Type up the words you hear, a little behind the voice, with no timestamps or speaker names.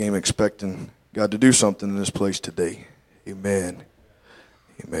came expecting God to do something in this place today. Amen.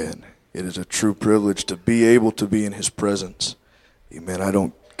 Amen. It is a true privilege to be able to be in His presence. Amen. I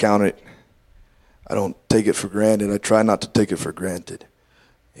don't count it. I don't take it for granted. I try not to take it for granted.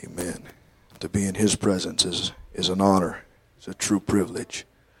 Amen. To be in His presence is an honor. It's a true privilege.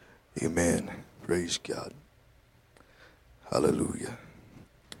 Amen. Praise God. Hallelujah.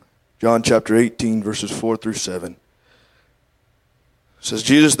 John chapter 18, verses 4 through 7. It says,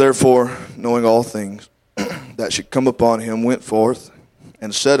 Jesus therefore, knowing all things that should come upon him, went forth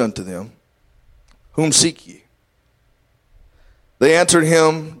and said unto them, Whom seek ye? They answered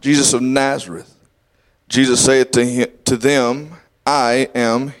him, Jesus of Nazareth. Jesus saith to them, I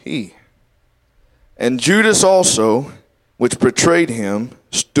am he. And Judas also, which betrayed him,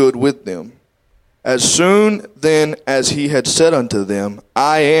 stood with them. As soon then as he had said unto them,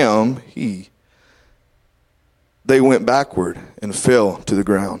 I am he, they went backward and fell to the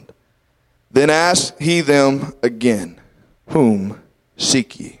ground. Then asked he them again, Whom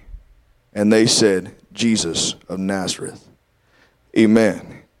seek ye? And they said, Jesus of Nazareth.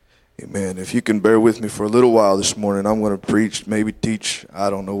 Amen. Amen. If you can bear with me for a little while this morning, I'm going to preach, maybe teach.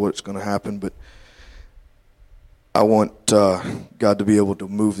 I don't know what's going to happen, but I want God to be able to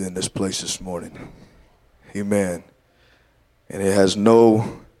move in this place this morning. Amen. And it has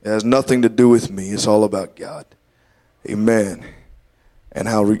nothing to do with me. It's all about God. Amen. And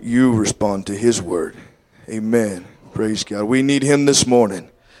how you respond to His word. Amen. Praise God. We need Him this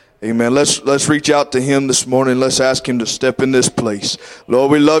morning. Amen. Let's reach out to Him this morning. Let's ask Him to step in this place.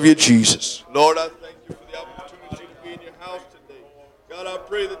 Lord, we love you, Jesus. Lord, I thank you for the opportunity to be in your house today. God, I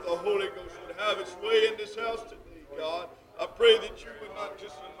pray that the Holy Ghost would have its way in this house today, God. I pray that you would not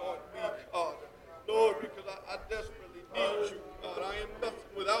just anoint me, God. Lord, because I desperately need you, God. I am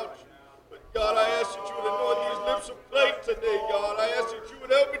nothing without you. But God, I ask that you would anoint these lips of clay today, God. I ask that you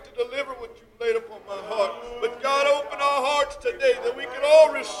would help me to deliver what you laid upon my heart. But God, open our hearts today that we can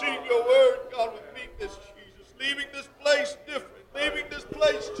all receive your word, God, with meekness, Jesus. Leaving this place different, leaving this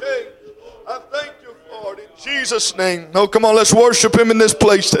place changed. I thank you for it in Jesus' name. Oh, come on, let's worship Him in this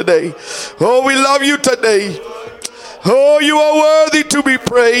place today. Oh, we love you today. Oh, you are worthy to be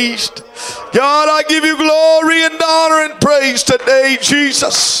praised. God, I give you glory and honor and praise today,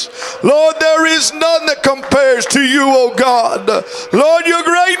 Jesus. Lord, there is none that compares to you, oh God. Lord, your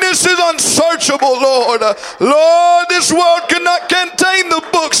greatness is unsearchable, Lord. Lord, this world cannot contain the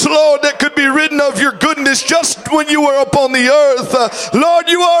books, Lord, that could be written of your goodness just when you were upon the earth. Lord,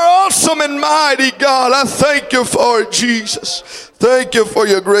 you are awesome and mighty, God. I thank you for it, Jesus. Thank you for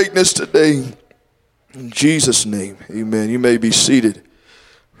your greatness today. In Jesus' name, amen. You may be seated.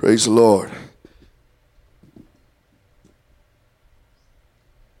 Praise the Lord.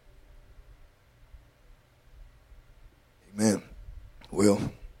 Amen. Well,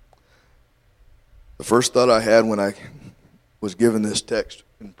 the first thought I had when I was given this text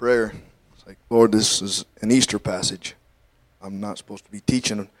in prayer, was like, Lord, this is an Easter passage. I'm not supposed to be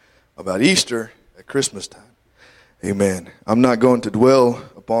teaching about Easter at Christmas time. Amen. I'm not going to dwell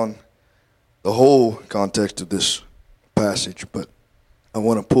upon the whole context of this passage, but I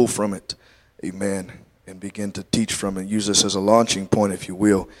want to pull from it, amen, and begin to teach from it. Use this as a launching point, if you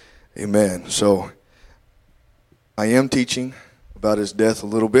will, amen. So I am teaching about his death a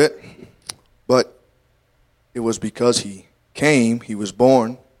little bit, but it was because he came, he was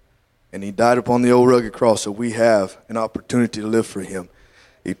born, and he died upon the old rugged cross, so we have an opportunity to live for him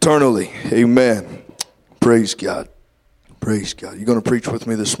eternally, amen. Praise God. Praise God. You're going to preach with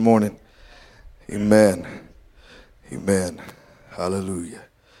me this morning? Amen. Amen. Hallelujah.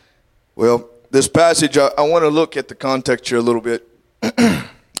 Well, this passage, I want to look at the context here a little bit.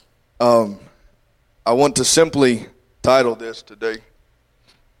 I want to simply title this today,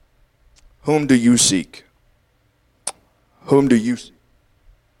 Whom Do You Seek? Whom do you seek?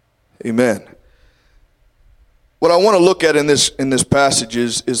 Amen. What I want to look at in this passage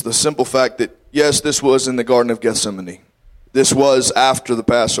is the simple fact that, yes, this was in the Garden of Gethsemane. This was after the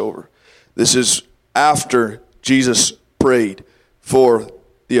Passover. This is after Jesus prayed for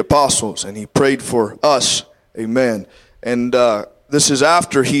the apostles, and he prayed for us. Amen. And this is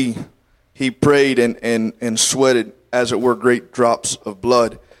after he prayed and sweated, as it were, great drops of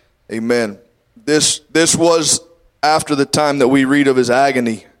blood. Amen. This was after the time that we read of his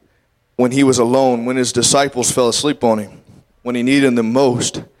agony, when he was alone, when his disciples fell asleep on him, when he needed them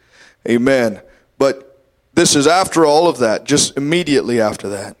most. Amen. But this is after all of that, just immediately after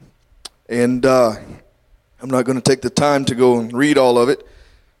that. And I'm not going to take the time to go and read all of it,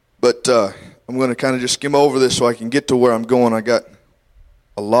 but I'm going to kind of just skim over this so I can get to where I'm going. I got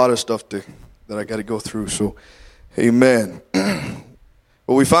a lot of stuff that I got to go through. So, amen.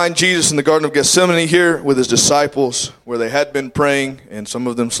 But we find Jesus in the Garden of Gethsemane here with his disciples, where they had been praying and some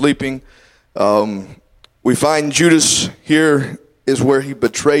of them sleeping. We find Judas here is where he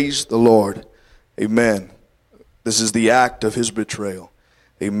betrays the Lord. Amen. This is the act of his betrayal.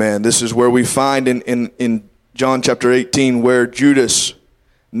 Amen. This is where we find in John chapter 18 where Judas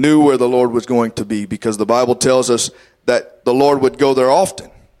knew where the Lord was going to be, because the Bible tells us that the Lord would go there often.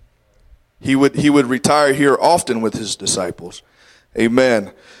 He would retire here often with his disciples.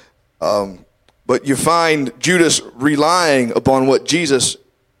 Amen. But you find Judas relying upon what Jesus,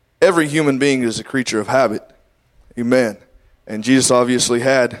 every human being is a creature of habit. Amen. And Jesus obviously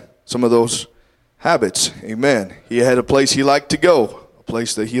had some of those habits. Amen. He had a place he liked to go, a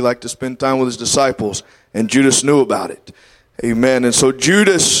place that he liked to spend time with his disciples, and Judas knew about it. Amen. And so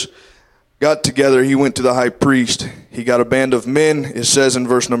Judas got together. He went to the high priest. He got a band of men. It says in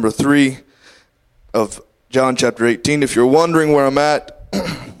verse number 3 of John chapter 18, if you're wondering where I'm at,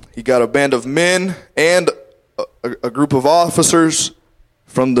 he got a band of men and a group of officers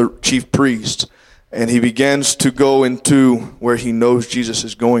from the chief priest. And he begins to go into where he knows Jesus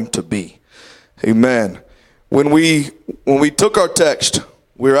is going to be. Amen. When we took our text,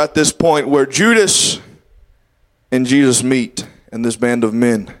 we're at this point where Judas and Jesus meet and this band of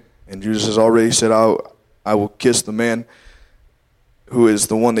men. And Judas has already said, I will kiss the man who is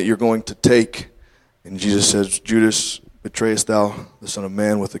the one that you're going to take. And Jesus says, Judas, betrayest thou the Son of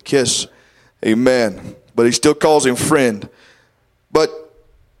Man with a kiss? Amen. But he still calls him friend. But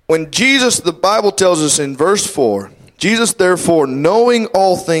when Jesus, the Bible tells us in verse 4, Jesus therefore, knowing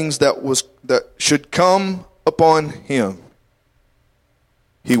all things that should come upon him,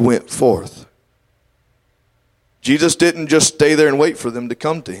 he went forth. Jesus didn't just stay there and wait for them to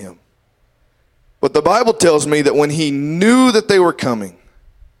come to him. But the Bible tells me that when he knew that they were coming,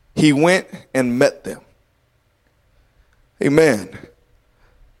 he went and met them. Amen.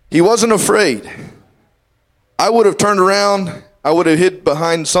 He wasn't afraid. I would have turned around. I would have hid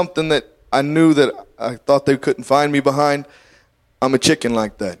behind something that I knew that I thought they couldn't find me behind. I'm a chicken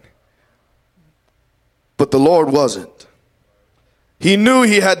like that. But the Lord wasn't. He knew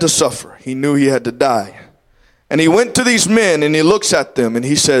he had to suffer. He knew he had to die. And he went to these men and he looks at them and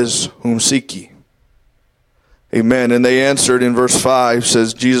he says, whom seek ye? Amen. And they answered in verse 5,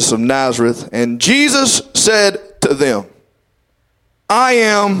 says, Jesus of Nazareth. And Jesus said to them, I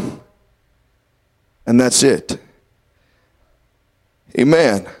am, and that's it.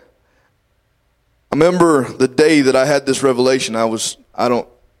 Amen. I remember the day that I had this revelation. I don't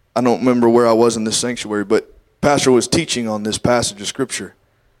remember where I was in this sanctuary, but Pastor was teaching on this passage of Scripture.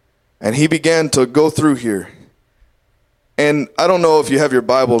 And he began to go through here. And I don't know if you have your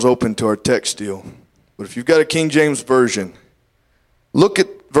Bibles open to our text still, but if you've got a King James Version, look at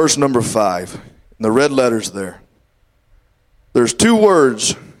verse number 5, in the red letters there. There's two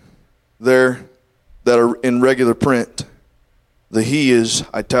words there that are in regular print. The he is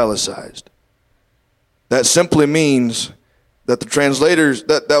italicized. That simply means that the translators,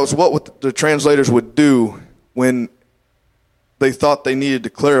 that was what the translators would do when they thought they needed to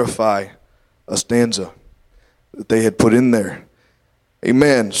clarify a stanza that they had put in there.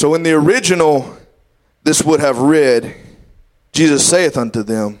 Amen. So in the original, this would have read, Jesus saith unto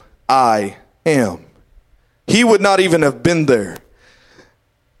them, I am. He would not even have been there.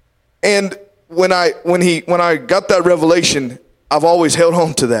 And when I got that revelation, I've always held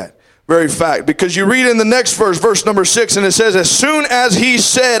on to that very fact. Because you read in the next verse, verse number 6, and it says, as soon as he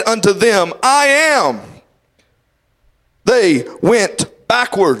said unto them, I am, they went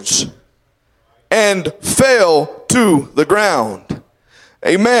backwards and fell to the ground.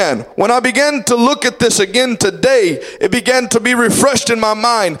 Amen. When I began to look at this again today, it began to be refreshed in my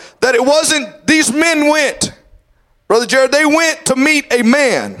mind that it wasn't, these men went, Brother Jared, they went to meet a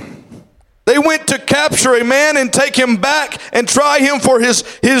man. They went to capture a man and take him back and try him for his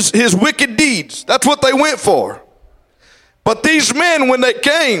wicked deeds. That's what they went for. But these men, when they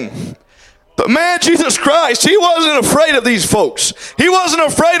came, the man Jesus Christ, he wasn't afraid of these folks. He wasn't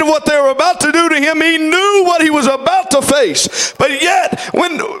afraid of what they were about to do to him. He knew what he was about to face. But yet,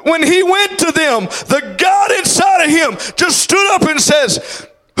 when he went to them, the God inside of him just stood up and says,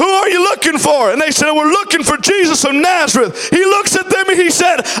 who are you looking for? And they said, we're looking for Jesus of Nazareth. He looks at them and he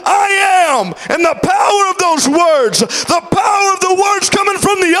said, I am. And the power of those words, the power of the words coming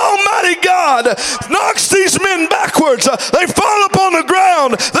from the Almighty God knocks these men backwards. They fall upon the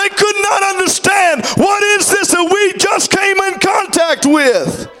ground. They could not understand, what is this that we just came in contact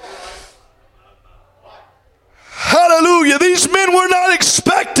with? Hallelujah. These men men were not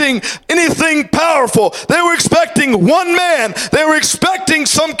expecting anything powerful. They were expecting one man. They were expecting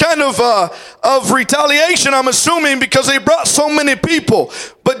some kind of retaliation, I'm assuming, because they brought so many people.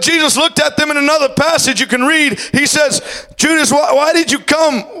 But Jesus looked at them in another passage you can read. He says, Judas, why did you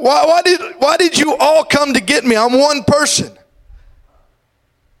come? Why did you all come to get me? I'm one person.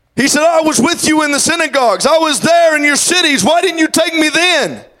 He said, I was with you in the synagogues. I was there in your cities. Why didn't you take me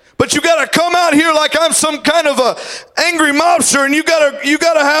then? But you got to come out here like I'm some kind of a angry mobster, and you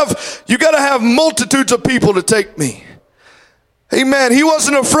got to have multitudes of people to take me. Amen. He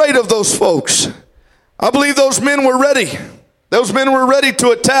wasn't afraid of those folks. I believe those men were ready. Those men were ready to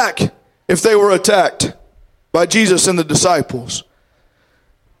attack if they were attacked by Jesus and the disciples.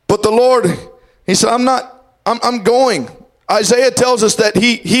 But the Lord, he said, I'm going. Isaiah tells us that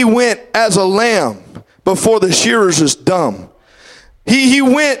he went as a lamb before the shearers is dumb. He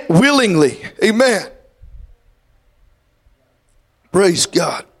went willingly. Amen. Praise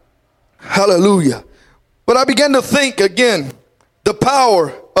God. Hallelujah. But I began to think again, the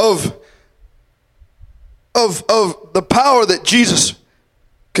power of the power that Jesus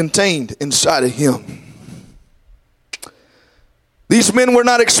contained inside of him. These men were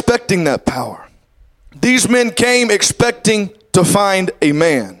not expecting that power. These men came expecting to find a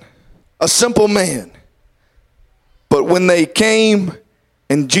man, a simple man. But when they came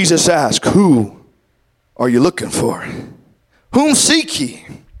and Jesus asked, who are you looking for? Whom seek ye?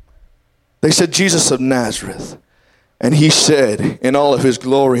 They said, Jesus of Nazareth. And he said, in all of his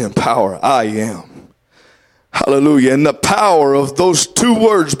glory and power, I am. Hallelujah. And the power of those two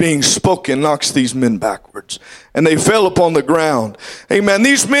words being spoken knocks these men backwards. And they fell upon the ground. Amen.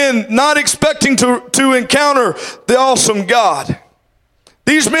 These men not expecting to encounter the awesome God.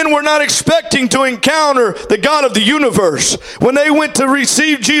 These men were not expecting to encounter the God of the universe. When they went to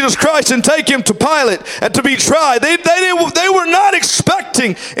receive Jesus Christ and take him to Pilate and to be tried, they were not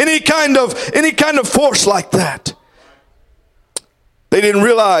expecting any kind of force like that. They didn't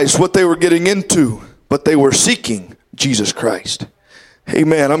realize what they were getting into, but they were seeking Jesus Christ.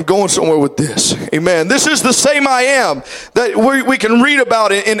 Amen. I'm going somewhere with this. Amen. This is the same I am that we can read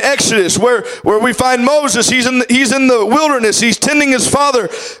about it in Exodus, where we find Moses. He's in the wilderness. He's tending his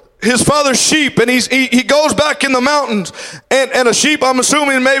father's sheep, and he goes back in the mountains, and a sheep, I'm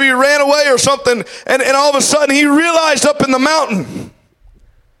assuming, maybe ran away or something, and all of a sudden he realized up in the mountain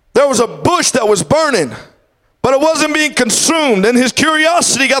there was a bush that was burning. But it wasn't being consumed, and his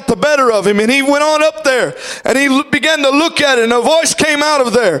curiosity got the better of him, and he went on up there, and he began to look at it, and a voice came out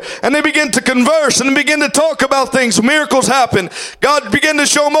of there, and they began to converse, and began to talk about things. Miracles happened. God began to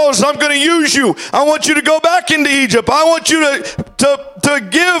show Moses, I'm going to use you. I want you to go back into Egypt. I want you to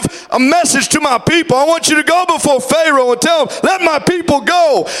give a message to my people. I want you to go before Pharaoh and tell him, let my people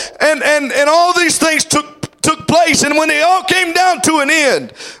go. And all these things took place, and when they all came down to an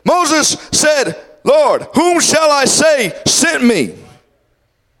end, Moses said, Lord, whom shall I say sent me?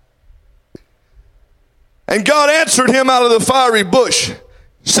 And God answered him out of the fiery bush,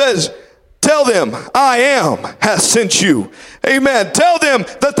 says, tell them, I am hath sent you. Amen. Tell them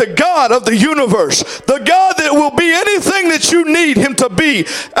that the God of the universe, the God that will be anything that you need him to be.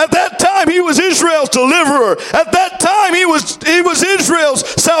 At that time, he was Israel's deliverer. At that time, he was Israel's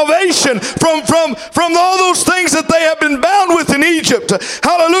salvation from all those things that they have been bound with in Egypt.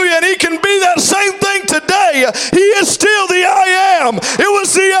 Hallelujah. And he can be that same thing today. He is still the I am. It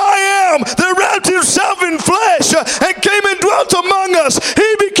was the I am that wrapped himself in flesh and came and dwelt among us. He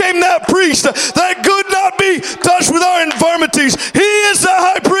became that priest that could not be touched with our infirmities. He is the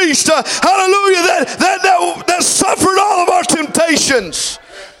high priest, hallelujah, that suffered all of our temptations.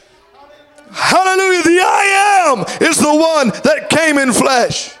 Hallelujah, the I am is the one that came in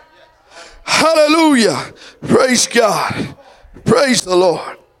flesh. Hallelujah, praise God, praise the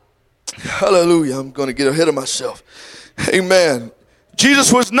Lord. Hallelujah, I'm going to get ahead of myself. Amen.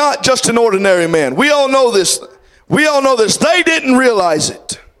 Jesus was not just an ordinary man. We all know this. They didn't realize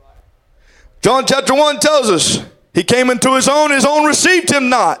it. John chapter 1 tells us, he came into his own received him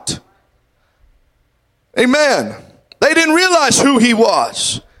not. Amen. They didn't realize who he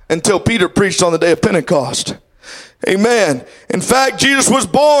was until Peter preached on the day of Pentecost. Amen. In fact, Jesus was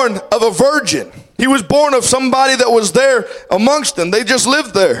born of a virgin. He was born of somebody that was there amongst them. They just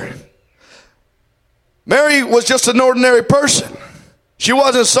lived there. Mary was just an ordinary person. She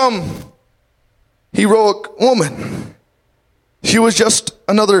wasn't some heroic woman. She was just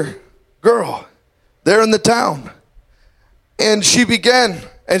another girl there in the town. And she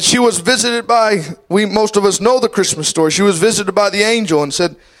was visited by, most of us know the Christmas story. She was visited by the angel and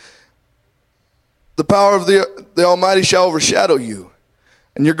said, the power of the Almighty shall overshadow you,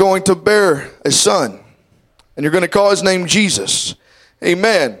 and you're going to bear a son. And you're going to call his name Jesus.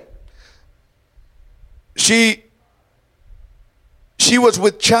 Amen. She was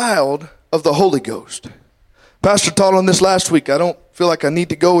with child of the Holy Ghost. Pastor taught on this last week. I don't feel like I need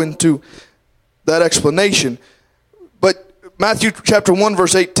to go into that explanation. But Matthew chapter 1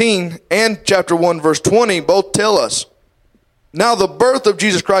 verse 18 and chapter 1 verse 20 both tell us, now the birth of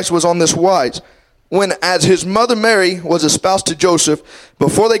Jesus Christ was on this wise. When as his mother Mary was espoused to Joseph,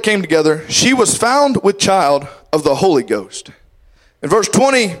 before they came together, she was found with child of the Holy Ghost. In verse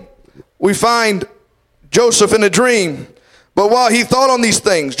 20, we find Joseph in a dream. But while he thought on these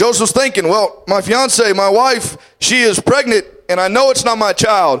things, Joseph's thinking, well, my fiance, my wife, she is pregnant, and I know it's not my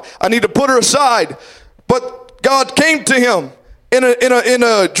child. I need to put her aside. But God came to him in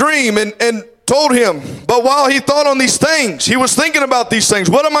a dream and told him. But while he thought on these things, he was thinking about these things.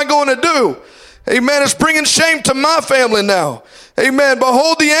 What am I going to do? Amen. It's bringing shame to my family now. Amen.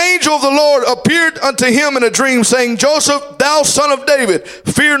 Behold, the angel of the Lord appeared unto him in a dream, saying, Joseph, thou son of David,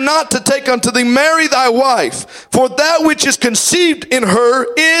 fear not to take unto thee Mary thy wife, for that which is conceived in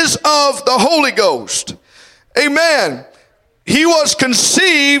her is of the Holy Ghost. Amen. He was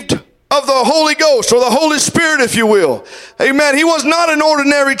conceived of the Holy Ghost, or the Holy Spirit, if you will. Amen. He was not an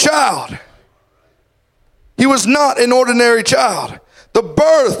ordinary child. He was not an ordinary child. The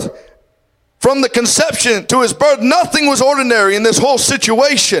birth, from the conception to his birth, nothing was ordinary in this whole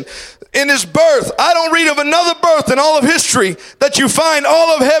situation. In his birth, I don't read of another birth in all of history that you find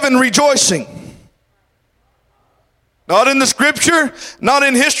all of heaven rejoicing. Not in the scripture, not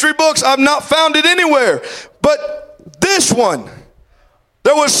in history books. I've not found it anywhere. But this one,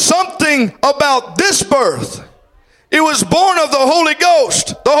 there was something about this birth. It was born of the Holy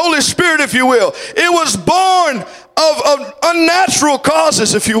Ghost, the Holy Spirit, if you will. It was born of unnatural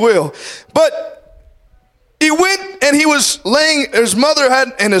causes, if you will. But he went and he was laying, his mother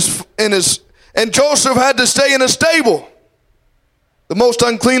had, and Joseph had to stay in a stable. The most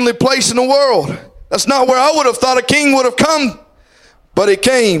uncleanly place in the world. That's not where I would have thought a king would have come. But he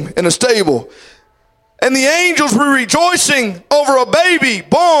came in a stable. And the angels were rejoicing over a baby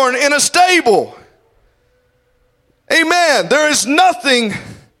born in a stable. Amen. There is nothing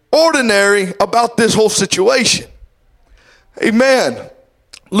ordinary about this whole situation. Amen.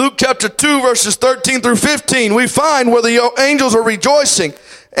 Luke chapter 2 verses 13 through 15, we find where the angels are rejoicing.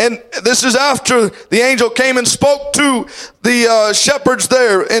 And this is after the angel came and spoke to the shepherds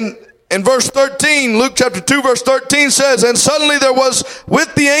there. And in verse 13, Luke chapter 2 verse 13 says, and suddenly there was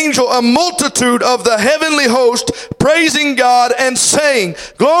with the angel a multitude of the heavenly host praising God and saying,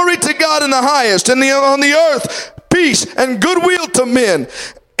 glory to God in the highest, and on the earth peace and goodwill to men.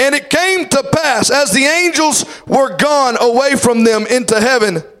 And it came to pass, as the angels were gone away from them into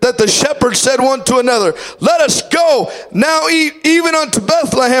heaven, that the shepherds said one to another, let us go now even unto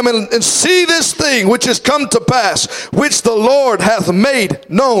Bethlehem and see this thing which is come to pass, which the Lord hath made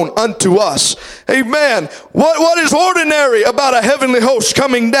known unto us. Amen. What is ordinary about a heavenly host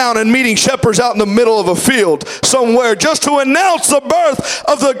coming down and meeting shepherds out in the middle of a field somewhere just to announce the birth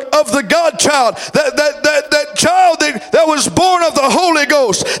of the God child, that child that was born of the Holy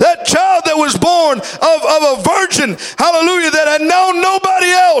Ghost, that child that was born of a virgin, hallelujah, that had known nobody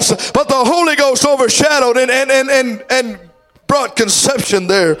else but the Holy Ghost overshadowed and brought conception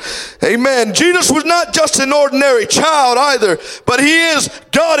there. Amen. Jesus was not just an ordinary child either, but he is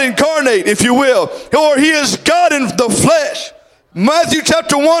God incarnate, if you will, or he is God in the flesh. Matthew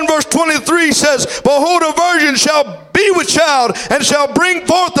chapter 1 verse 23 says, behold, a virgin shall be with child and shall bring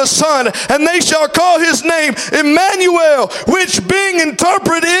forth a son, and they shall call his name Emmanuel, which being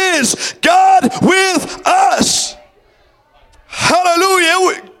interpreted is God with us.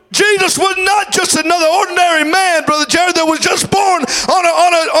 Hallelujah. Jesus was not just another ordinary man, Brother Jared, that was just born on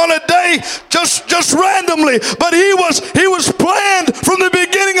a day just randomly, but he was planned from the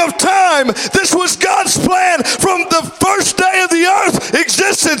beginning of time. This was God's plan from the first day of the earth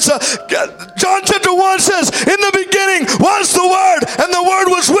existence. John chapter 1 says, in the beginning was the Word, and the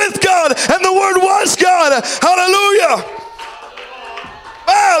Word was with God, and the Word was God. Hallelujah.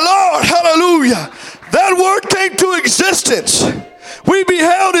 Ah, Lord, hallelujah. That Word came to existence. We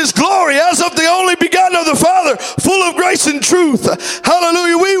beheld his glory as of the only begotten of the Father, full of grace and truth.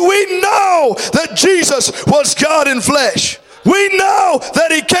 Hallelujah. We know that Jesus was God in flesh. We know that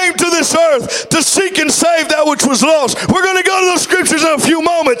he came to this earth to seek and save that which was lost. We're going to go to those scriptures in a few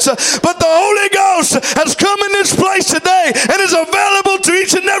moments. But the Holy Ghost has come in this place today and is available to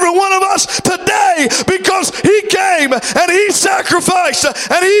each and every one of us today, because he came and he sacrificed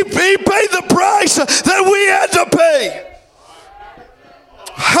and he paid the price that we had to pay.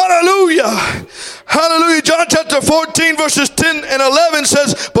 Hallelujah. Hallelujah. John chapter 14 verses 10 and 11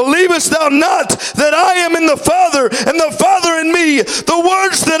 says, believest thou not that I am in the Father and the Father in me? The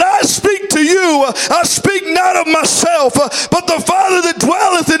words that I speak to you, I speak not of myself, but the Father that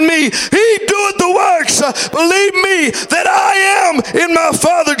dwelleth in me, he doeth the works. Believe me that I am in my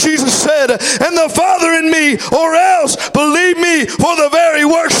Father, Jesus said, and the Father in me, or else believe me for the very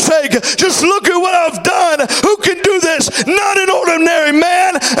work's sake. Just look at what I've done. Who can do this? Not an ordinary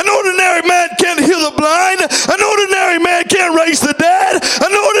man. An ordinary man can't heal the blind. An ordinary man can't raise the dead.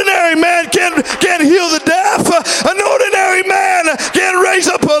 An ordinary man can't heal the deaf. An ordinary man can't raise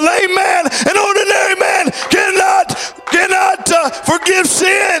up a lame man. An ordinary man cannot forgive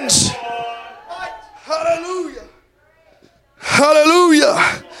sins. Hallelujah.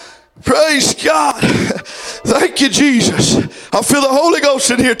 Hallelujah. Praise God. Thank you, Jesus. I feel the Holy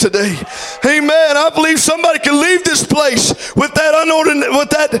Ghost in here today. Amen. I believe somebody can leave this place with that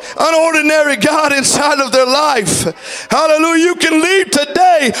unordinary God inside of their life. Hallelujah. You can leave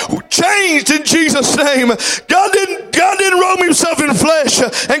today changed in Jesus' name. God didn't robe himself in flesh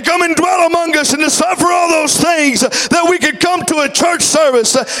and come and dwell among us and to suffer all those things that we could come to a church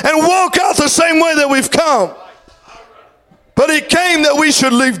service and walk out the same way that we've come. But he came that we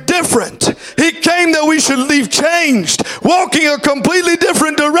should leave different. He came that we should leave changed, walking a completely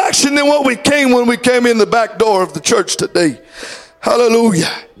different direction than what we came when we came in the back door of the church today.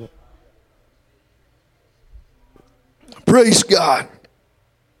 Hallelujah. Praise God.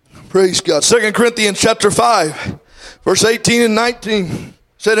 Praise God. 2 Corinthians chapter 5, verse 18 and 19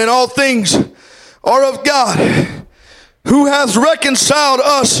 said, and all things are of God, who hath reconciled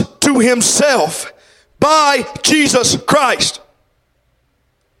us to himself by Jesus Christ,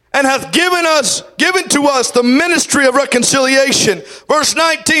 and hath given to us the ministry of reconciliation. Verse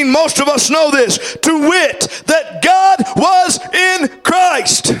 19, most of us know this, to wit, that God was in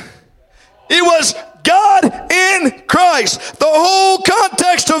Christ. It was God in Christ. The whole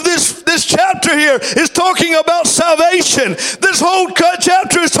context of this chapter here is talking about salvation. This whole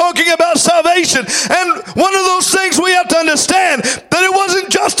chapter is talking about salvation. And one of those things we have to understand, that it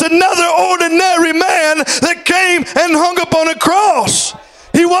wasn't just another ordinary man that came and hung upon a cross.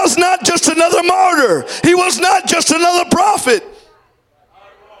 He was not just another martyr. He was not just another prophet.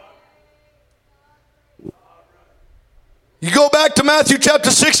 You go back to Matthew chapter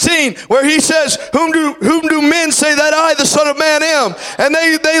 16, where he says, whom do men say that I, the Son of Man, am? And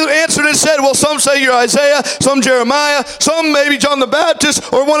they answered and said, well, some say you're Isaiah, some Jeremiah, some maybe John the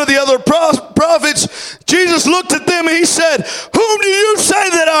Baptist, or one of the other prophets. Jesus looked at them and he said, whom do you say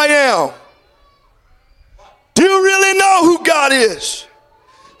that I am? Do you really know who God is?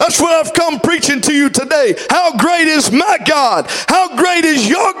 That's what I've come preaching to you today. How great is my God? How great is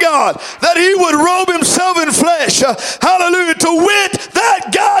your God that he would robe himself in flesh? Hallelujah. To wit, that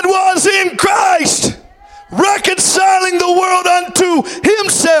God was in Christ, reconciling the world unto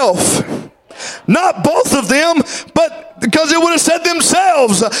himself. Not both of them, but because it would have said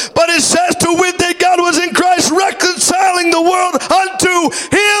themselves. But it says to wit that God was in Christ, reconciling the world unto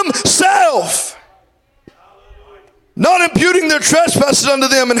himself, not imputing their trespasses unto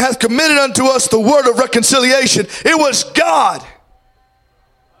them, and hath committed unto us the word of reconciliation. It was God.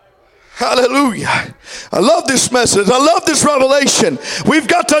 Hallelujah. I love this message. I love this revelation. We've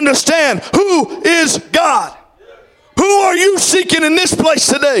got to understand who is God. Who are you seeking in this place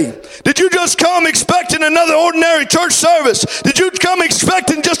today? Did you just come expecting another ordinary church service? Did you come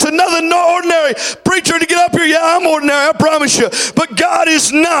expecting just another ordinary preacher to get up here? Yeah, I'm ordinary, I promise you. But God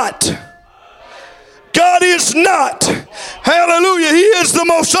is not. God is not. Hallelujah. He is the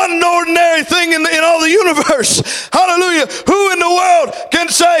most unordinary thing in all the universe. Hallelujah. Who in the world can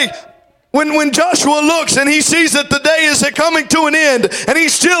say, when Joshua looks and he sees that the day is coming to an end and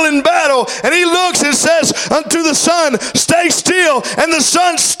he's still in battle, and he looks and says unto the sun, stay still, and the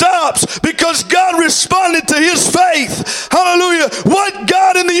sun stops because God responded to his faith. Hallelujah. What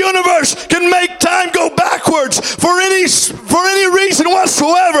God in the universe can make time go backwards for any reason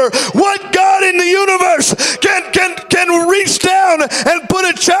whatsoever? What God in the universe can reach down and put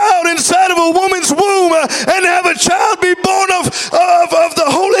a child inside of a woman's womb and have a child be born of the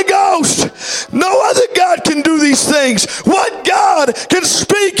Holy Ghost? No other God can do these things. What God can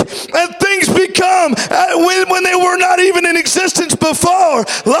speak and things become when they were not even in existence before?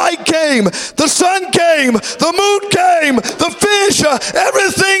 Light came, the sun came, the moon came, the fish,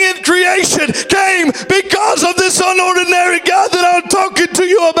 everything in creation came because of this unordinary God that I'm talking to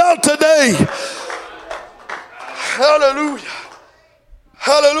you about today. Hallelujah.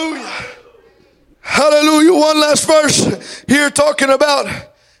 Hallelujah. Hallelujah. One last verse here talking about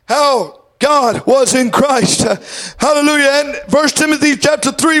how God was in Christ. Hallelujah. And 1 Timothy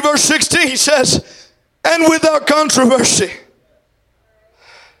chapter 3 verse 16 says, and without controversy.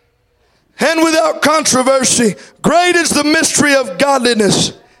 And without controversy, great is the mystery of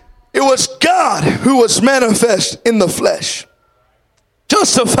godliness. It was God who was manifest in the flesh,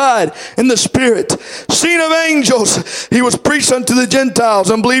 justified in the spirit, seen of angels. He was preached unto the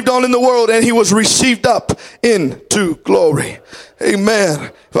Gentiles and believed on in the world, and he was received up into glory.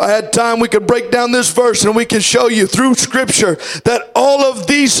 Amen. If I had time, we could break down this verse and we can show you through Scripture that all of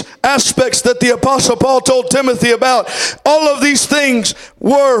these aspects that the Apostle Paul told Timothy about, all of these things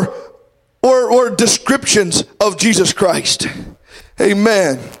were descriptions of Jesus Christ.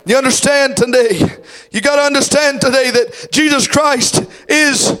 Amen. You understand today? You got to understand today that Jesus Christ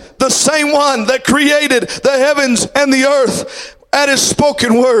is the same one that created the heavens and the earth at his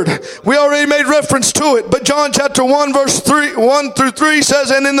spoken word. We already made reference to it, but John chapter 1 verse 1 through 3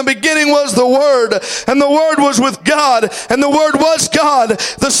 says, and in the beginning was the Word, and the Word was with God, and the Word was God.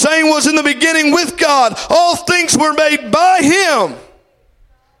 The same was in the beginning with God. All things were made by him,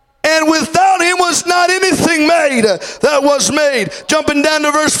 and without him was not anything made that was made. Jumping down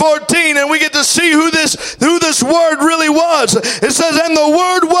to verse 14, and we get to see who this Word really was. It says, and the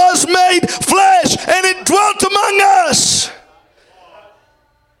Word was made flesh, and it dwelt among us.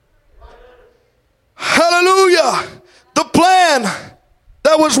 Hallelujah. The plan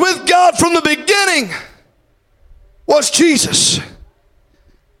that was with God from the beginning was Jesus.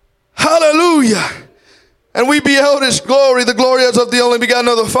 Hallelujah. And we beheld his glory, the glory as of the only begotten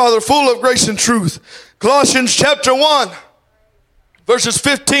of the Father, full of grace and truth. Colossians chapter 1, verses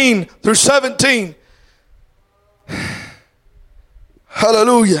 15 through 17.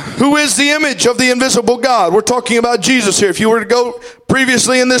 Hallelujah. Who is the image of the invisible God? We're talking about Jesus here. If you were to go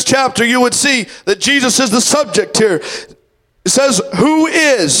previously in this chapter, you would see that Jesus is the subject here. It says, who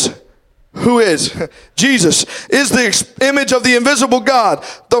is? Jesus is the image of the invisible God,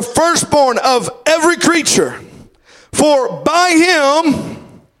 the firstborn of every creature. For by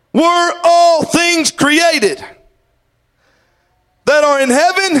him were all things created, that are in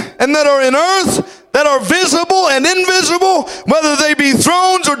heaven and that are in earth, that are visible and invisible, whether they be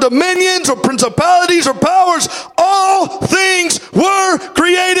thrones or dominions or principalities or powers. All things were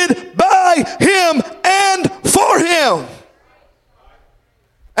created by him and for him.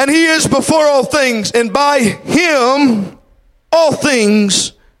 And he is before all things, and by him all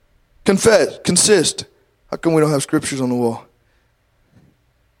things consist. How come we don't have scriptures on the wall?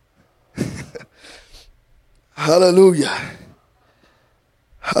 Hallelujah.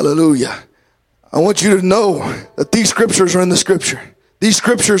 Hallelujah. I want you to know that these scriptures are in the Scripture. These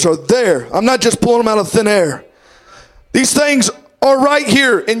scriptures are there. I'm not just pulling them out of thin air. These things are right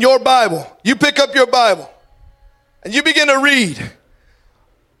here in your Bible. You pick up your Bible and you begin to read.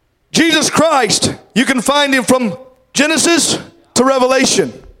 Jesus Christ, you can find him from Genesis to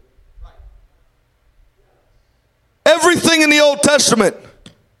Revelation. Everything in the Old Testament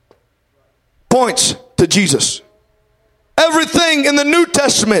points to Jesus. Everything in the New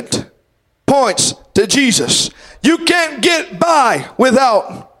Testament points to Jesus. You can't get by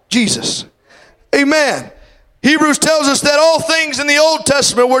without Jesus. Amen. Hebrews tells us that all things in the Old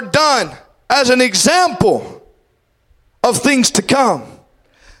Testament were done as an example of things to come.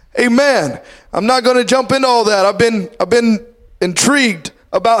 Amen. I'm not going to jump into all that. I've been intrigued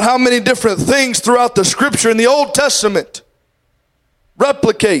about how many different things throughout the Scripture in the Old Testament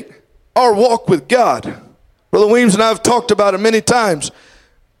replicate our walk with God. Brother Weems and I have talked about it many times.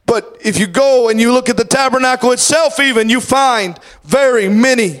 But if you go and you look at the tabernacle itself even, you find very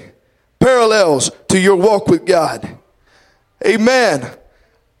many parallels to your walk with God. Amen.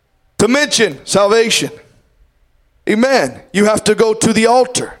 To mention salvation. Amen. You have to go to the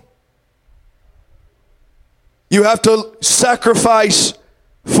altar. You have to sacrifice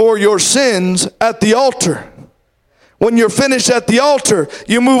for your sins at the altar. When you're finished at the altar,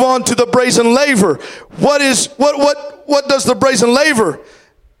 you move on to the brazen laver. What does the brazen laver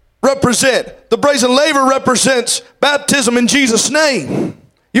represent? The brazen laver represents baptism in Jesus' name.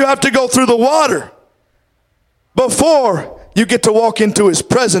 You have to go through the water before you get to walk into his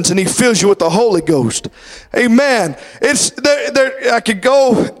presence and he fills you with the Holy Ghost. Amen. It's there. I could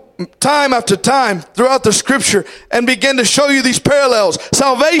go time after time throughout the Scripture and begin to show you these parallels.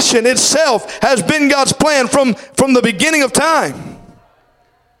 Salvation itself has been God's plan from the beginning of time.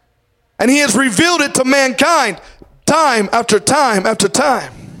 And he has revealed it to mankind time after time after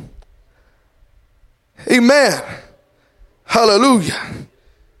time. Amen. Hallelujah.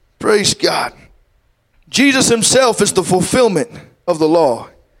 Praise God. Jesus himself is the fulfillment of the law.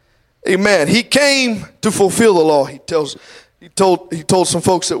 Amen. He came to fulfill the law. He tells He told some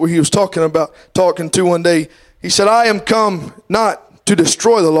folks that he was talking to one day. He said, I am come not to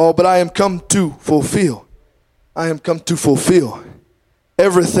destroy the law, but I am come to fulfill. I am come to fulfill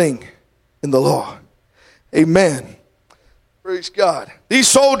everything in the law. Amen. Praise God. These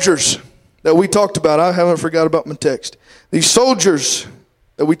soldiers that we talked about, I haven't forgot about my text. These soldiers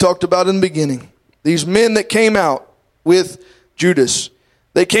that we talked about in the beginning, these men that came out with Judas,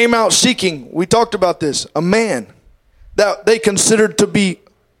 they came out seeking, we talked about this, a man that they considered to be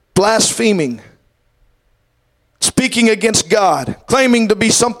blaspheming, speaking against God, claiming to be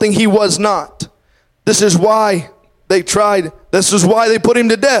something he was not. This is why they put him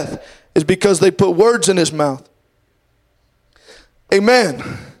to death, is because they put words in his mouth. Amen.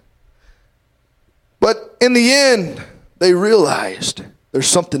 But in the end, they realized there's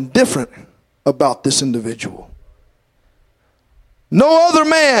something different about this individual. No other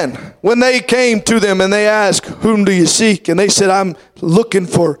man, when they came to them and they asked, whom do you seek? And they said, I'm looking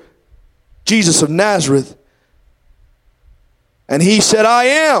for Jesus of Nazareth. And he said, I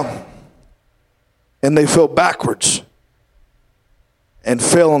am. And they fell backwards and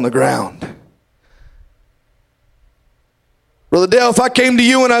fell on the ground. Brother Dale, if I came to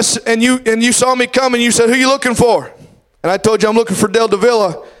you and you saw me come and you said, who are you looking for? And I told you I'm looking for Dale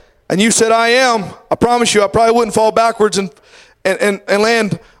Davila, and you said I am, I promise you I probably wouldn't fall backwards and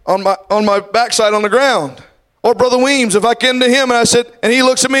land on my backside on the ground. Or Brother Weems, if I came to him and he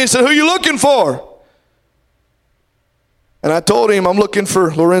looks at me and said, who are you looking for? And I told him I'm looking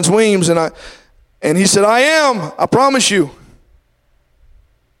for Lorenz Weems, and he said, I am, I promise you.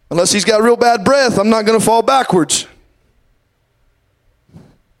 Unless he's got real bad breath, I'm not going to fall backwards.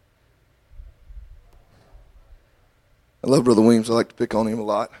 I love Brother Weems. I like to pick on him a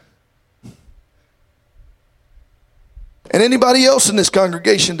lot. And anybody else in this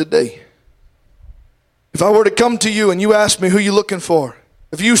congregation today, if I were to come to you and you ask me who you looking for,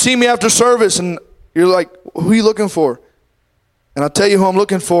 if you see me after service and you're like, who are you looking for? And I tell you who I'm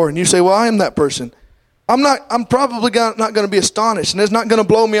looking for, and you say, well, I am that person. I'm probably not going to be astonished, and it's not going to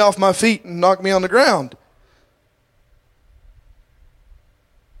blow me off my feet and knock me on the ground.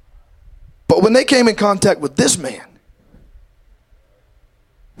 But when they came in contact with this man,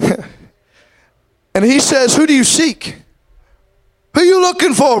 and he says, who do you seek? Who are you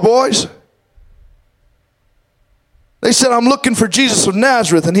looking for, boys? They said, I'm looking for Jesus of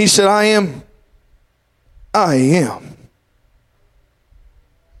Nazareth. And he said, I am.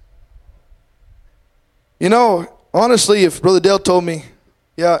 You know, honestly, if Brother Dale told me,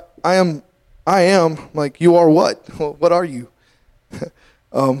 yeah, I am, like, you are what? Well, what are you?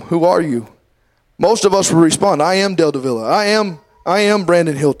 Who are you? Most of us will respond, I am Dale Davila. I am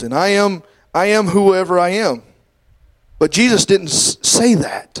Brandon Hilton. I am whoever I am. But Jesus didn't say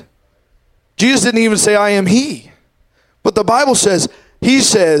that. Jesus didn't even say, I am he. But the Bible says, he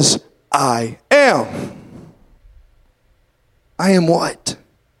says, I am. I am what?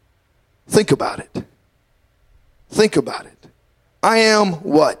 Think about it. Think about it. I am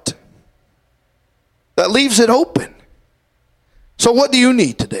what? That leaves it open. So what do you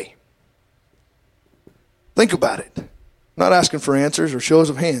need today? Think about it. I'm not asking for answers or shows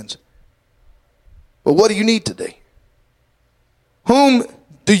of hands. But what do you need today? Whom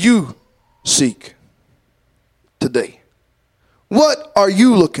do you seek today? What are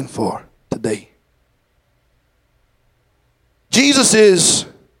you looking for today? Jesus is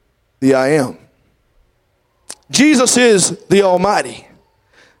the I am. Jesus is the Almighty.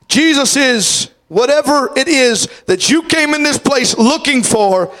 Jesus is whatever it is that you came in this place looking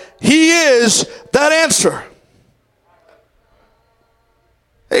for. He is that answer.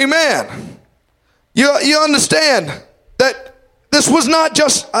 Amen. You understand that this was not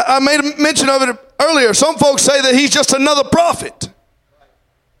just, I made a mention of it earlier. Some folks say that he's just another prophet.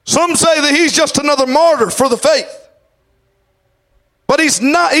 Some say that he's just another martyr for the faith. But he's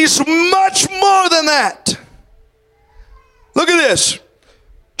not, he's much more than that. Look at this.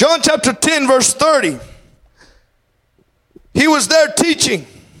 John chapter 10, verse 30. He was there teaching.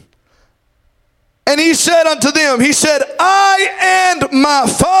 And he said unto them, he said, I and my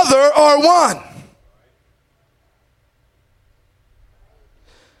Father are one.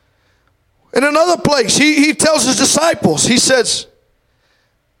 In another place, he tells his disciples, he says,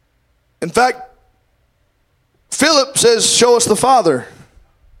 in fact, Philip says, show us the Father,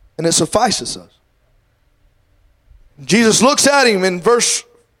 and it suffices us. Jesus looks at him in verse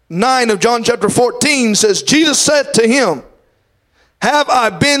 9 of John chapter 14, says, Jesus said to him, have I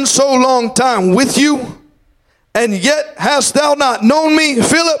been so long time with you, and yet hast thou not known me,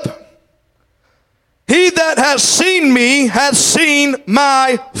 Philip? He that has seen me has seen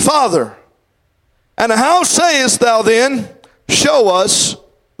my Father. And how sayest thou then, show us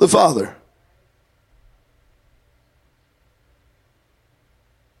the Father.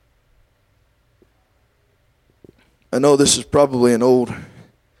 I know this is probably an old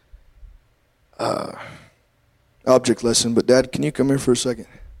object lesson, but Dad, can you come here for a second?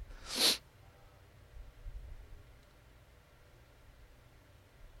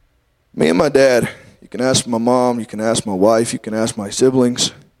 Me and my dad, you can ask my mom, you can ask my wife, you can ask my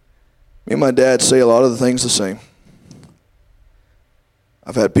siblings. Me and my dad say a lot of the things the same.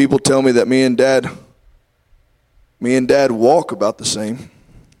 I've had people tell me that me and dad walk about the same.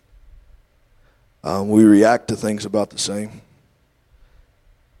 We react to things about the same.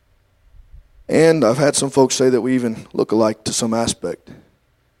 And I've had some folks say that we even look alike to some aspect.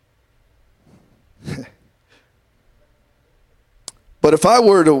 But if I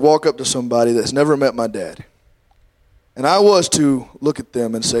were to walk up to somebody that's never met my dad, and I was to look at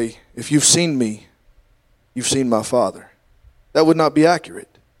them and say, if you've seen me, you've seen my Father, that would not be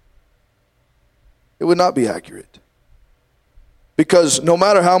accurate. It would not be accurate. Because no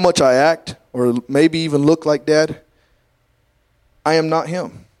matter how much I act, or maybe even look like Dad, I am not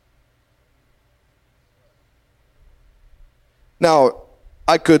him. Now,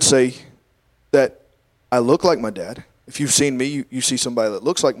 I could say that I look like my dad. If you've seen me, you see somebody that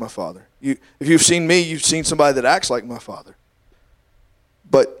looks like my father. If you've seen me, you've seen somebody that acts like my father.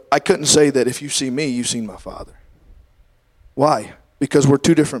 But I couldn't say that if you see me, you've seen my Father. Why? Because we're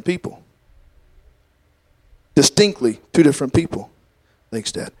two different people. Distinctly two different people.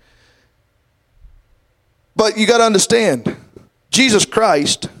 Thanks, Dad. But you got to understand, Jesus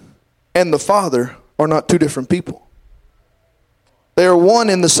Christ and the Father are not two different people. They are one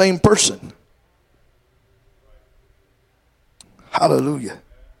and the same person. Hallelujah.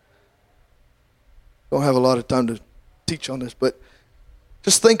 Don't have a lot of time to teach on this, but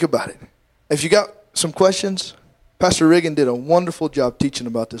just think about it. If you got some questions, Pastor Riggin did a wonderful job teaching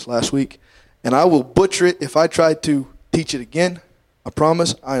about this last week, and I will butcher it if I try to teach it again. I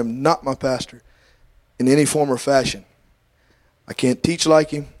promise I am not my pastor in any form or fashion. I can't teach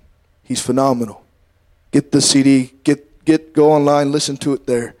like him. He's phenomenal. Get the CD, go online, listen to it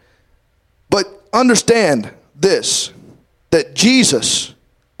there. But understand this, that Jesus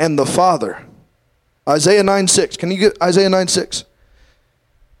and the Father, Isaiah 9:6. Can you get Isaiah 9:6?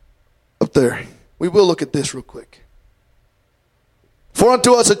 Up there. We will look at this real quick. For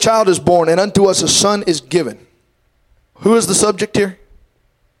unto us a child is born, and unto us a son is given. Who is the subject here?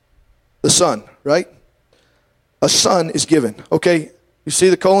 The Son, right? A son is given. Okay, you see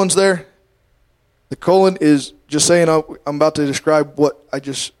the colons there? The colon is just saying I'm about to describe what I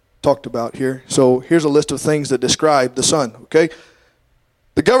just talked about here. So here's a list of things that describe the Son, okay?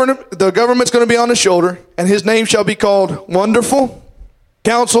 The government's going to be on his shoulder, and his name shall be called Wonderful,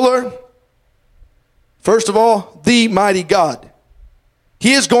 Counselor, first of all, the Mighty God.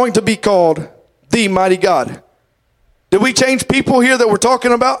 He is going to be called the Mighty God. Did we change people here that we're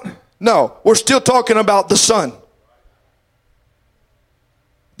talking about? No, we're still talking about the Son.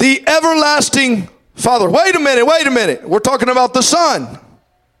 The Everlasting Father. Wait a minute. We're talking about the Son.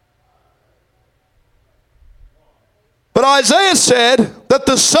 But Isaiah said that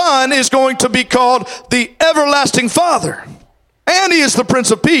the Son is going to be called the Everlasting Father. And he is the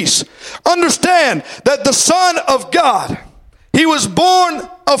Prince of Peace. Understand that the Son of God, he was born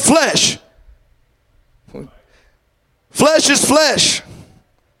of flesh. Flesh is flesh.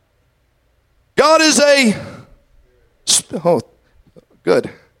 God is good.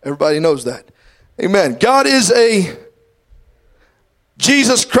 Everybody knows that. Amen.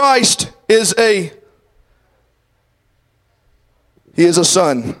 Jesus Christ is he is a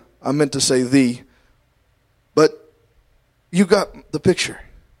son. I meant to say the, but you got the picture.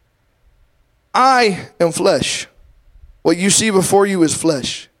 I am flesh. What you see before you is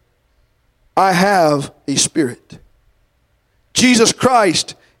flesh. I have a spirit. Jesus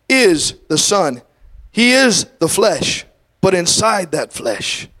Christ is the Son. He is the flesh. But inside that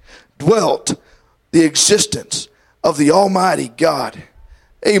flesh dwelt the existence of the Almighty God.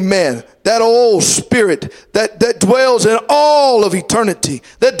 Amen. That old spirit that dwells in all of eternity,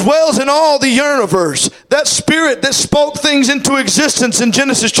 that dwells in all the universe, that spirit that spoke things into existence in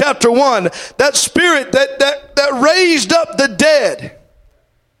Genesis chapter 1, that spirit that raised up the dead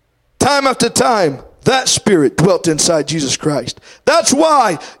time after time, that spirit dwelt inside Jesus Christ. That's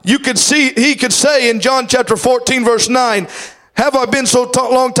why he could say in John chapter 14 verse 9, have I been so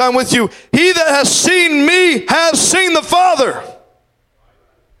long time with you? He that has seen me has seen the Father.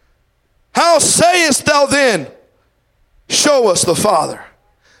 How sayest thou then, show us the Father?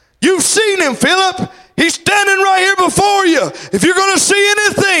 You've seen him, Philip. He's standing right here before you. If you're going to see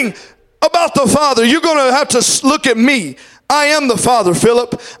anything about the Father, you're going to have to look at me. I am the Father,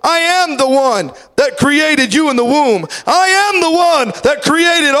 Philip. I am the one that created you in the womb. I am the one that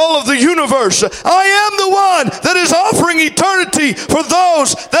created all of the universe. I am the one that is offering eternity for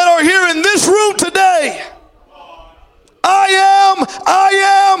those that are here in this room today. I am.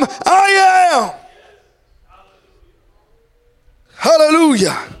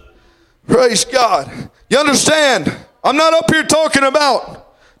 Hallelujah. Praise God. You understand? I'm not up here talking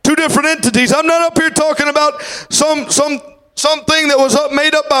about two different entities. I'm not up here talking about something that was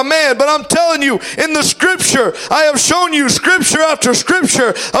made up by man, but I'm telling you, in the scripture, I have shown you scripture after scripture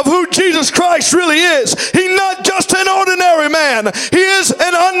of who Jesus Christ really is. He's not just an ordinary man. He is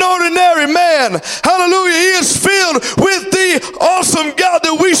an unordinary man. Hallelujah. He is filled with the awesome God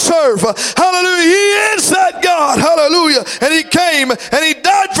that we serve. Hallelujah. He is that God. Hallelujah. And he came and he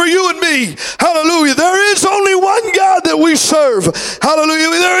died for you and me. Hallelujah. There is only one God that we serve. Hallelujah.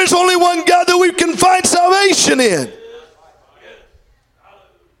 There is only one God that we can find salvation in.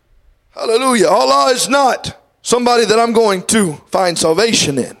 Hallelujah. Allah is not somebody that I'm going to find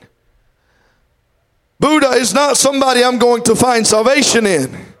salvation in. Buddha is not somebody I'm going to find salvation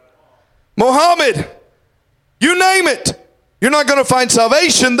in. Muhammad, you name it, you're not going to find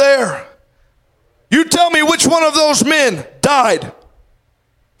salvation there. You tell me which one of those men died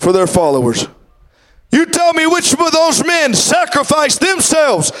for their followers. You tell me which of those men sacrificed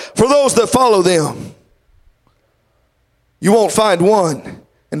themselves for those that follow them. You won't find one.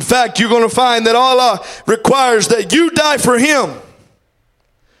 In fact, you're going to find that Allah requires that you die for him.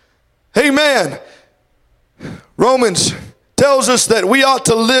 Amen. Romans tells us that we ought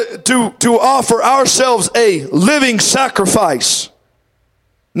to offer ourselves a living sacrifice,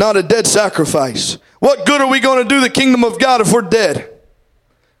 not a dead sacrifice. What good are we going to do the kingdom of God if we're dead?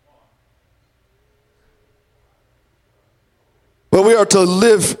 But we are to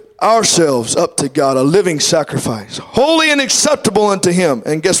live ourselves up to God, a living sacrifice, holy and acceptable unto him.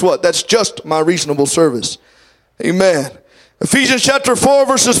 And guess what? That's just my reasonable service. Amen. Ephesians chapter 4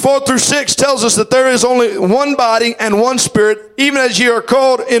 verses 4 through 6 tells us that there is only one body and one spirit, even as ye are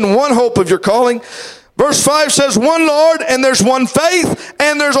called in one hope of your calling. Verse 5 says one Lord, and there's one faith,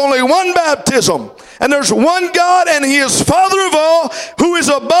 and there's only one baptism. And there's one God, and he is Father of all, who is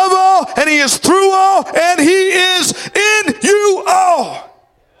above all, and he is through all, and he is in you all.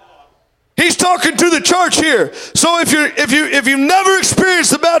 He's talking to the church here. So if you've never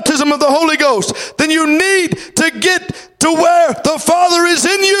experienced the baptism of the Holy Ghost, then you need to get to where the Father is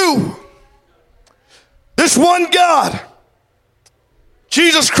in you. This one God,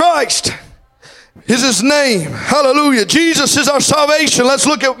 Jesus Christ, is his name. Hallelujah. Jesus is our salvation. Let's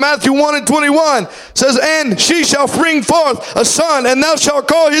look at Matthew 1 and 21. It says, and she shall bring forth a son, and thou shalt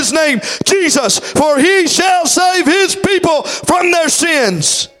call his name Jesus, for he shall save his people from their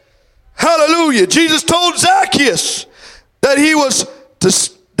sins. Hallelujah. Jesus told Zacchaeus that he was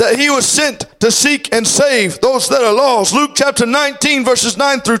sent to seek and save those that are lost. Luke chapter 19 verses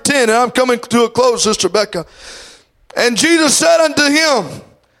 9 through 10. And I'm coming to a close, Sister Becca. And Jesus said unto him,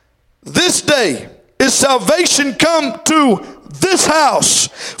 this day is salvation come to this house,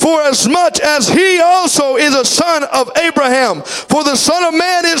 for as much as he also is a son of Abraham. For the Son of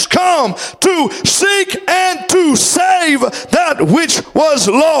Man is come to seek and to save that which was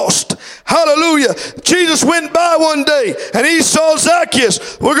lost. Hallelujah. Jesus went by one day and he saw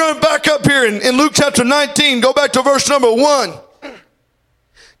Zacchaeus. We're going to back up here in Luke chapter 19. Go back to verse number 1.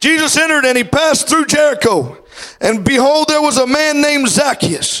 Jesus entered and he passed through Jericho. And behold, there was a man named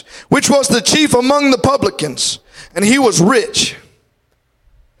Zacchaeus, which was the chief among the publicans. And he was rich.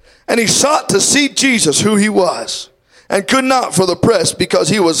 And he sought to see Jesus, who he was, and could not for the press, because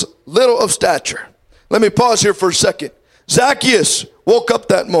he was little of stature. Let me pause here for a second. Zacchaeus woke up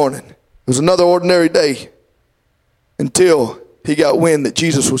that morning. It was another ordinary day until he got wind that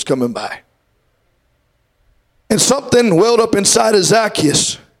Jesus was coming by. And something welled up inside of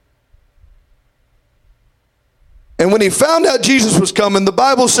Zacchaeus. And when he found out Jesus was coming, the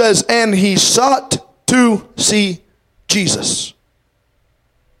Bible says, and he sought to see Jesus.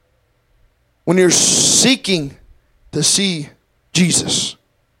 When you're seeking to see Jesus,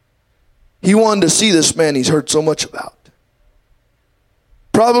 he wanted to see this man he's heard so much about.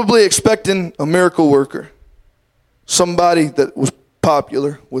 Probably expecting a miracle worker, somebody that was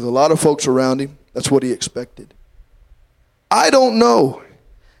popular with a lot of folks around him. That's what he expected. I don't know.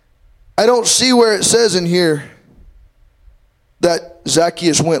 I don't see where it says in here that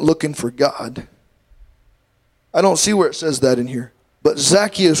Zacchaeus went looking for God. I don't see where it says that in here. But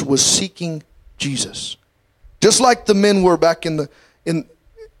Zacchaeus was seeking Jesus. Just like the men were back in the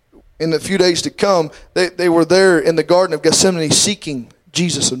few days to come, they were there in the Garden of Gethsemane seeking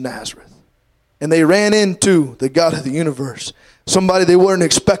Jesus of Nazareth. and they ran into the God of the universe, somebody they weren't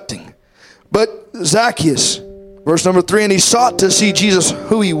expecting. But Zacchaeus, verse number 3, and he sought to see Jesus,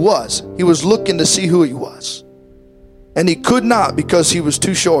 who he was. He was looking to see who he was. And he could not because he was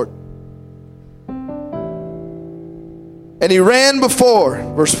too short. And he ran before,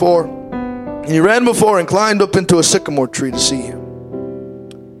 verse 4, and he ran before and climbed up into a sycamore tree to see him,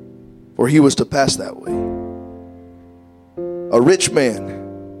 for he was to pass that way. A rich man.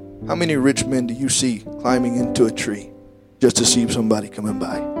 How many rich men do you see climbing into a tree just to see somebody coming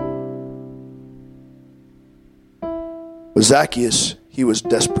by? But Zacchaeus, he was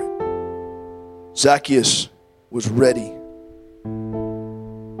desperate. Zacchaeus was ready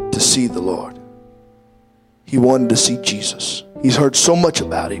to see the Lord. He wanted to see Jesus. He's heard so much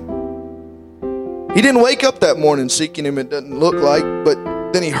about him. He didn't wake up that morning seeking him, it doesn't look like, but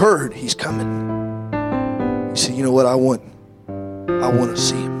then he heard he's coming. He said, you know what I want to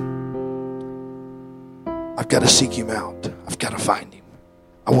see him. I've got to seek him out. I've got to find him.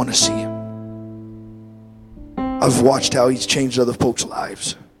 I want to see him. I've watched how he's changed other folks'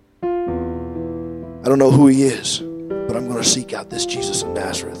 lives. I don't know who he is, but I'm going to seek out this Jesus of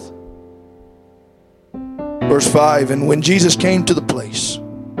Nazareth. Verse 5, and when Jesus came to the place,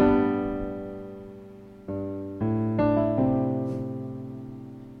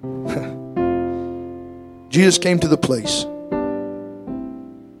 Jesus came to the place.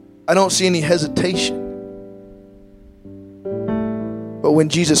 I don't see any hesitation. But when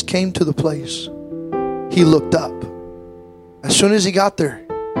Jesus came to the place, he looked up. As soon as he got there,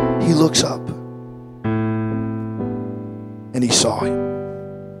 he looks up. And he saw him.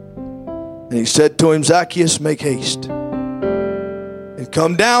 And he said to him, Zacchaeus, make haste and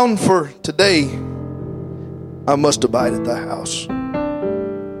come down, for today I must abide at thy house.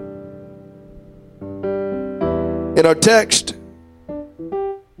 In our text,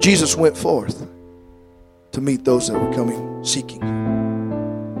 Jesus went forth to meet those that were coming, seeking him.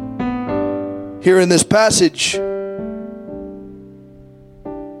 Here in this passage,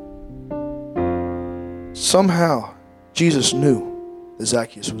 somehow Jesus knew that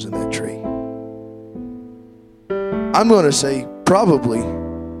Zacchaeus was in that tree. I'm going to say probably,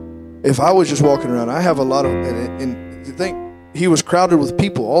 if I was just walking around, I have a lot of, and you think he was crowded with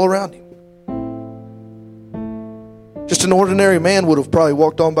people all around him. Just an ordinary man would have probably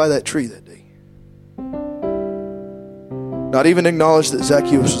walked on by that tree that day. Not even acknowledged that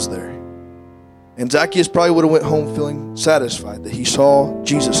Zacchaeus was there. And Zacchaeus probably would have went home feeling satisfied that he saw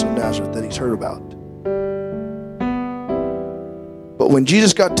Jesus of Nazareth that he's heard about. But when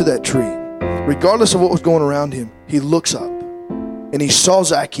Jesus got to that tree, regardless of what was going around him, he looks up and he saw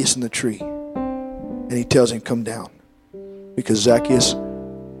Zacchaeus in the tree. And he tells him, come down. Because Zacchaeus,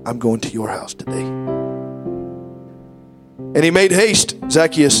 I'm going to your house today. And he made haste,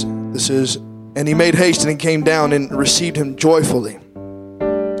 Zacchaeus, and he made haste and he came down and received him joyfully.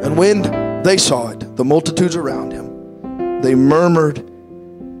 And when they saw it, the multitudes around him, they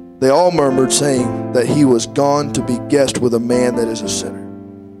all murmured, saying that he was gone to be guest with a man that is a sinner.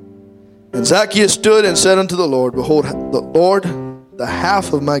 And Zacchaeus stood and said unto the Lord, behold, Lord, the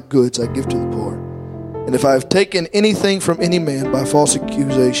half of my goods I give to the poor. And if I have taken anything from any man by false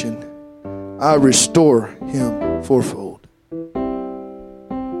accusation, I restore him fourfold.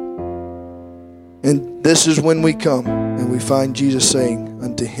 And this is when we come and we find Jesus saying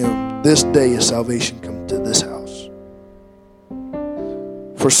unto him, this day is salvation come to this house.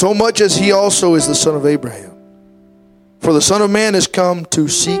 For so much as he also is the son of Abraham. For the Son of Man is come to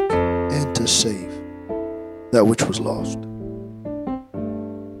seek and to save that which was lost.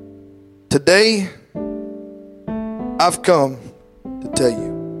 Today, I've come to tell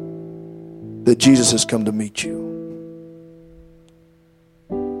you that Jesus has come to meet you.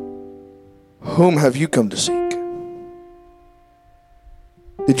 Whom have you come to seek?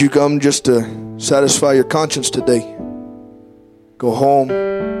 Did you come just to satisfy your conscience today? Go home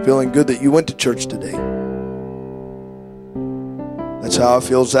feeling good that you went to church today. That's how I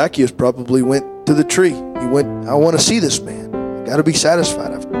feel Zacchaeus probably went to the tree. He went, I want to see this man. I got to be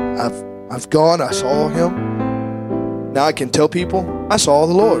satisfied. I've gone, I saw him. Now I can tell people, I saw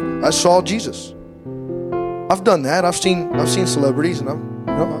the Lord. I saw Jesus. I've done that. I've seen celebrities and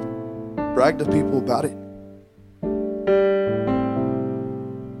I've bragged to people about it.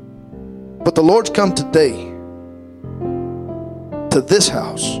 But the Lord's come today to this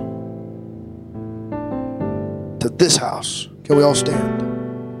house. To this house. Can we all stand?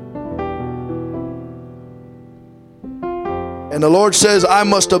 And the Lord says, I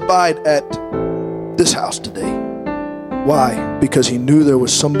must abide at this house today. Why? Because he knew there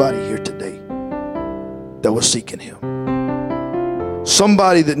was somebody here today that was seeking him.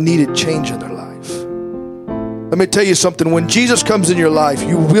 somebody that needed change in their life. Let me tell you something. When Jesus comes in your life,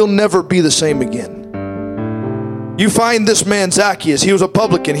 you will never be the same again. You find this man Zacchaeus. He was a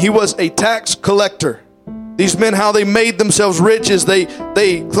publican. He was a tax collector. These men, how they made themselves rich is they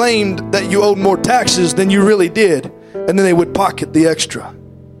claimed that you owed more taxes than you really did. And then they would pocket the extra.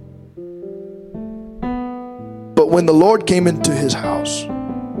 But when the Lord came into his house,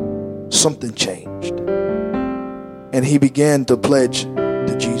 something changed. And he began to pledge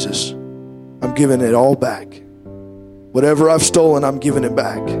to Jesus, I'm giving it all back. Whatever I've stolen, I'm giving it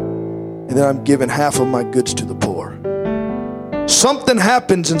back. And then I'm giving half of my goods to the poor. Something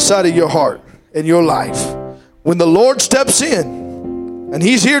happens inside of your heart and your life when the Lord steps in. And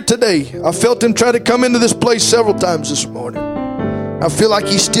he's here today. I felt him try to come into this place several times this morning. I feel like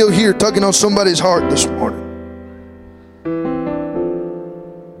he's still here tugging on somebody's heart this morning.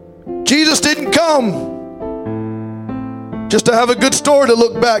 Jesus didn't come just to have a good story to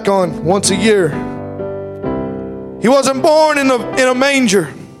look back on once a year. He wasn't born in a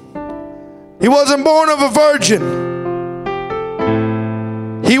manger. He wasn't born of a virgin.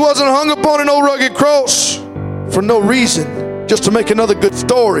 He wasn't hung upon an old rugged cross for no reason, just to make another good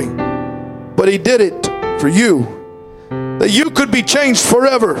story. But he did it for you, that you could be changed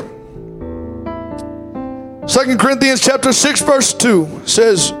forever. 2 Corinthians chapter 6 verse 2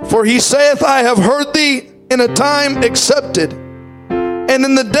 says, For he saith, I have heard thee in a time accepted, and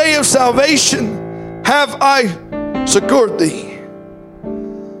in the day of salvation have I succored thee.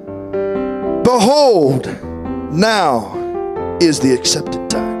 Behold, now is the accepted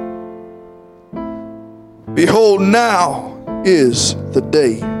time. Behold, now is the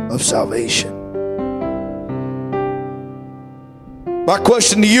day of salvation. My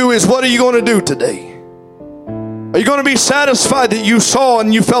question to you is, what are you going to do today? Are you going to be satisfied that you saw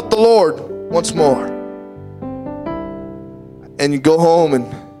and you felt the Lord once more? And you go home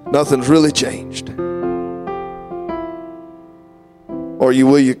and nothing's really changed? Or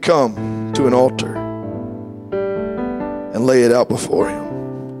will you come to an altar and lay it out before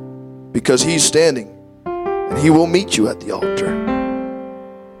him? Because he's standing and he will meet you at the altar.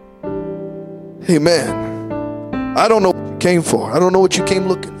 Amen. I don't know what you came for. I don't know what you came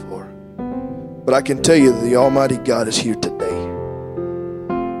looking for. But I can tell you that the Almighty God is here today.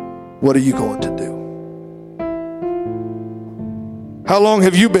 What are you going to do? How long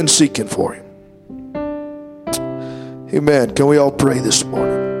have you been seeking for him? Amen. Can we all pray this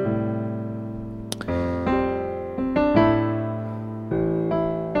morning?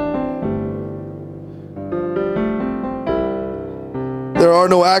 There are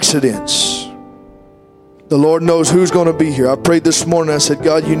no accidents. The Lord knows who's going to be here. I prayed this morning. I said,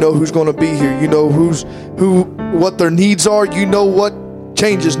 God, you know who's going to be here. You know what their needs are. You know what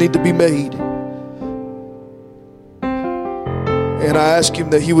changes need to be made. And I asked him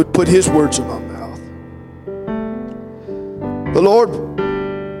that he would put his words in my mouth.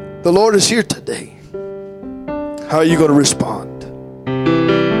 The Lord is here today. How are you going to respond?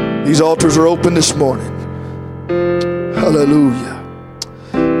 These altars are open this morning. Hallelujah.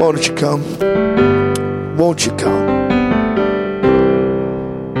 Why don't you come? Won't you come?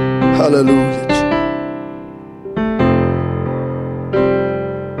 Hallelujah.